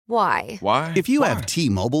Why? Why? If you have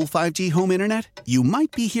T-Mobile 5G home internet, you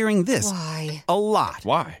might be hearing this Why? a lot.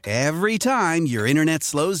 Why? Every time your internet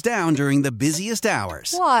slows down during the busiest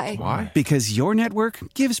hours. Why? Why? Because your network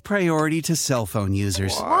gives priority to cell phone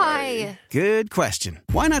users. Why? Good question.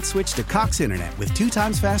 Why not switch to Cox Internet with 2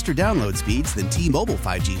 times faster download speeds than T-Mobile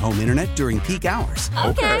 5G home internet during peak hours?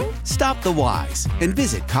 Okay. Stop the whys and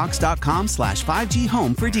visit cox.com/5G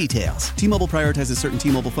home for details. T-Mobile prioritizes certain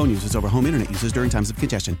T-Mobile phone users over home internet users during times of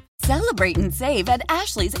congestion. Celebrate and save at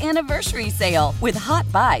Ashley's Anniversary Sale. With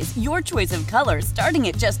Hot Buys, your choice of colors starting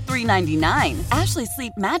at just $3.99. Ashley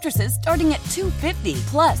Sleep mattresses starting at $2.50.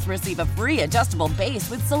 Plus, receive a free adjustable base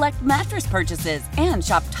with select mattress purchases. And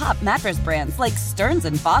shop top mattress brands like Stearns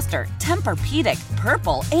 & Foster, Tempur-Pedic,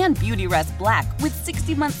 Purple, and Beautyrest Black with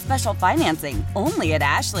 60-month special financing. Only at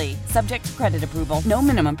Ashley. Subject to credit approval. No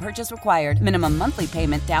minimum purchase required. Minimum monthly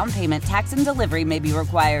payment, down payment, tax, and delivery may be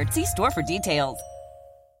required. See store for details.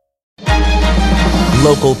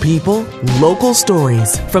 Local people, local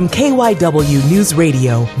stories. From KYW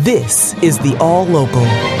Newsradio, this is the All-Local.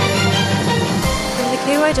 From the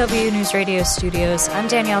KYW Newsradio studios, I'm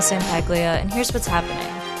Danielle Sampaglia, and here's what's happening.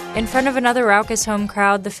 In front of another raucous home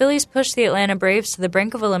crowd, the Phillies pushed the Atlanta Braves to the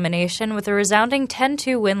brink of elimination with a resounding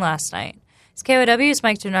 10-2 win last night. As KYW's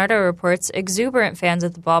Mike DiNardo reports, exuberant fans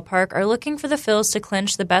at the ballpark are looking for the Phils to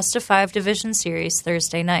clinch the best-of-5 division series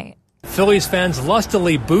Thursday night. Phillies fans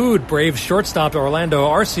lustily booed Braves shortstop Orlando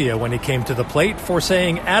Arcia when he came to the plate for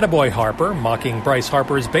saying "attaboy Harper," mocking Bryce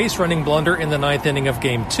Harper's base-running blunder in the 9th inning of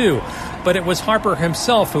Game 2. But it was Harper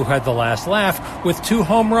himself who had the last laugh with 2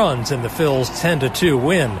 home runs in the Phils' 10-2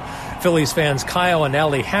 win. Phillies fans Kyle and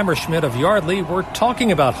Allie Hammerschmidt of Yardley were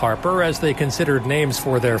talking about Harper as they considered names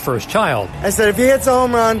for their first child. I said, if he hits a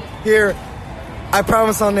home run here, I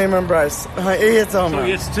promise I'll name him Bryce. He hits a home run. So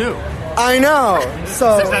he hits 2. I know.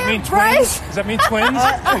 So does that mean twins? Does that mean twins?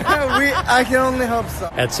 I can only hope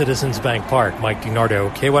so. At Citizens Bank Park, Mike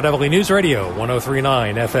DiNardo, KYW News Radio,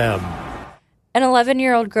 103.9 FM. An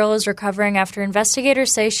 11-year-old girl is recovering after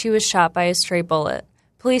investigators say she was shot by a stray bullet.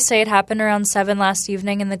 Police say it happened around 7 last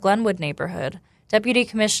evening in the Glenwood neighborhood. Deputy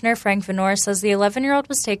Commissioner Frank Venor says the 11-year-old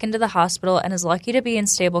was taken to the hospital and is lucky to be in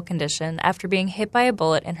stable condition after being hit by a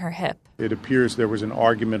bullet in her hip. It appears there was an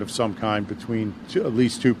argument of some kind between at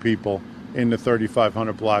least 2 people in the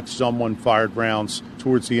 3500 block. Someone fired rounds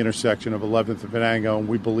towards the intersection of 11th and Venango, and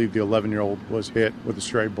we believe the 11-year-old was hit with a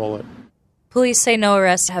stray bullet. Police say no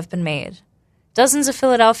arrests have been made. Dozens of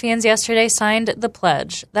Philadelphians yesterday signed The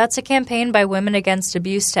Pledge. That's a campaign by Women Against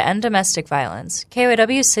Abuse to end domestic violence.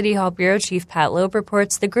 KYW City Hall Bureau Chief Pat Loeb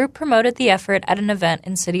reports the group promoted the effort at an event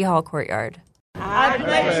in City Hall courtyard. I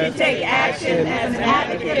pledge to take action as an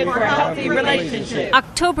advocate for healthy relationships.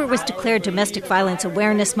 October was declared Domestic Violence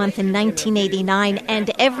Awareness Month in 1989,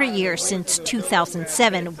 and every year since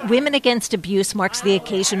 2007, Women Against Abuse marks the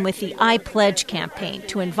occasion with the I Pledge campaign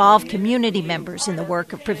to involve community members in the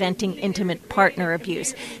work of preventing intimate partner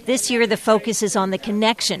abuse. This year, the focus is on the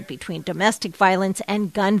connection between domestic violence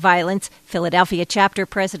and gun violence. Philadelphia chapter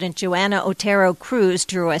President Joanna Otero Cruz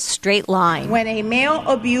drew a straight line. When a male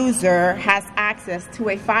abuser has access to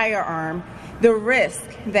a firearm, the risk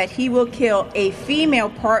that he will kill a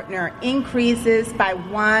female partner increases by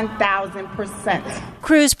 1,000%.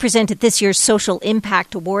 Cruz presented this year's Social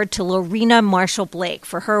Impact Award to Lorena Marshall Blake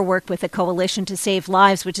for her work with the Coalition to Save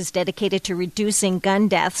Lives, which is dedicated to reducing gun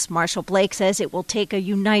deaths. Marshall Blake says it will take a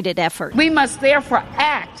united effort. We must therefore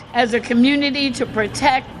act as a community to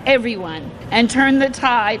protect everyone and turn the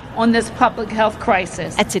tide on this public health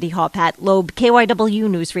crisis. At City Hall, Pat Loeb, KYW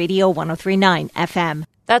News Radio 103.9 FM.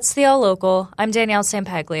 That's the All Local. I'm Danielle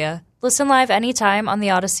Sampaglia. Listen live anytime on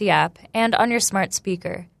the Odyssey app and on your smart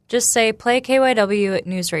speaker. Just say, play KYW at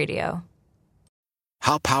News Radio.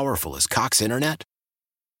 How powerful is Cox Internet?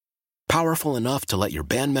 Powerful enough to let your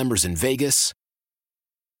band members in Vegas,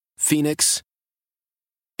 Phoenix,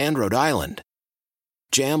 and Rhode Island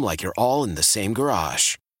jam like you're all in the same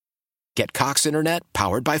garage. Get Cox Internet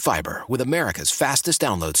powered by fiber with America's fastest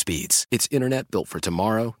download speeds. It's internet built for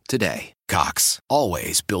tomorrow, today. Cox,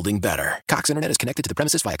 always building better. Cox Internet is connected to the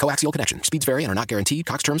premises via coaxial connection. Speeds vary and are not guaranteed.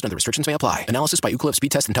 Cox terms and other restrictions may apply. Analysis by Ookla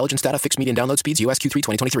Speed Test Intelligence Data. Fixed median download speeds. US Q3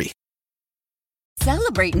 2023.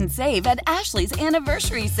 Celebrate and save at Ashley's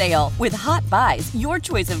Anniversary Sale. With Hot Buys, your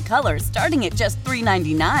choice of colors starting at just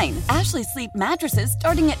 $3.99. Ashley Sleep mattresses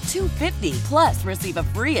starting at $2.50. Plus, receive a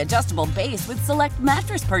free adjustable base with select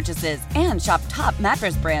mattress purchases. And shop top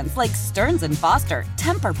mattress brands like Stearns & Foster,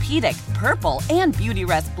 Tempur-Pedic, Purple, and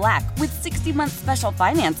Beautyrest Black with 60-month special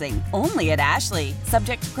financing. Only at Ashley.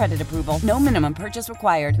 Subject to credit approval. No minimum purchase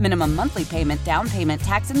required. Minimum monthly payment, down payment,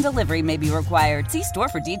 tax, and delivery may be required. See store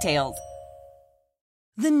for details.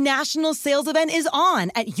 The national sales event is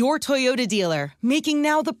on at your Toyota dealer, making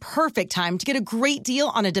now the perfect time to get a great deal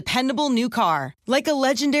on a dependable new car. Like a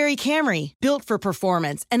legendary Camry, built for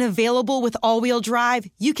performance and available with all-wheel drive,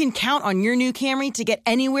 you can count on your new Camry to get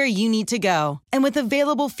anywhere you need to go. And with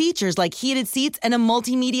available features like heated seats and a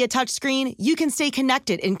multimedia touchscreen, you can stay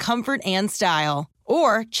connected in comfort and style.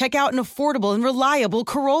 Or check out an affordable and reliable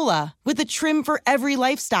Corolla with a trim for every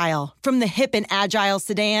lifestyle, from the hip and agile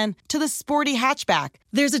sedan to the sporty hatchback.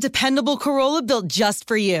 There's a dependable Corolla built just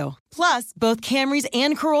for you. Plus, both Camrys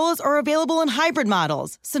and Corollas are available in hybrid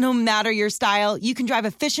models, so no matter your style, you can drive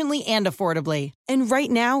efficiently and affordably. And right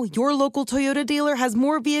now, your local Toyota dealer has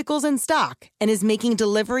more vehicles in stock and is making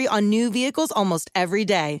delivery on new vehicles almost every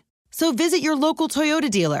day. So visit your local Toyota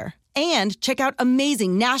dealer. And check out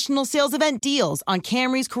amazing national sales event deals on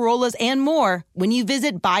Camrys, Corollas, and more when you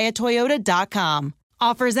visit buyatoyota.com.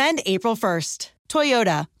 Offers end April 1st.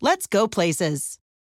 Toyota, let's go places.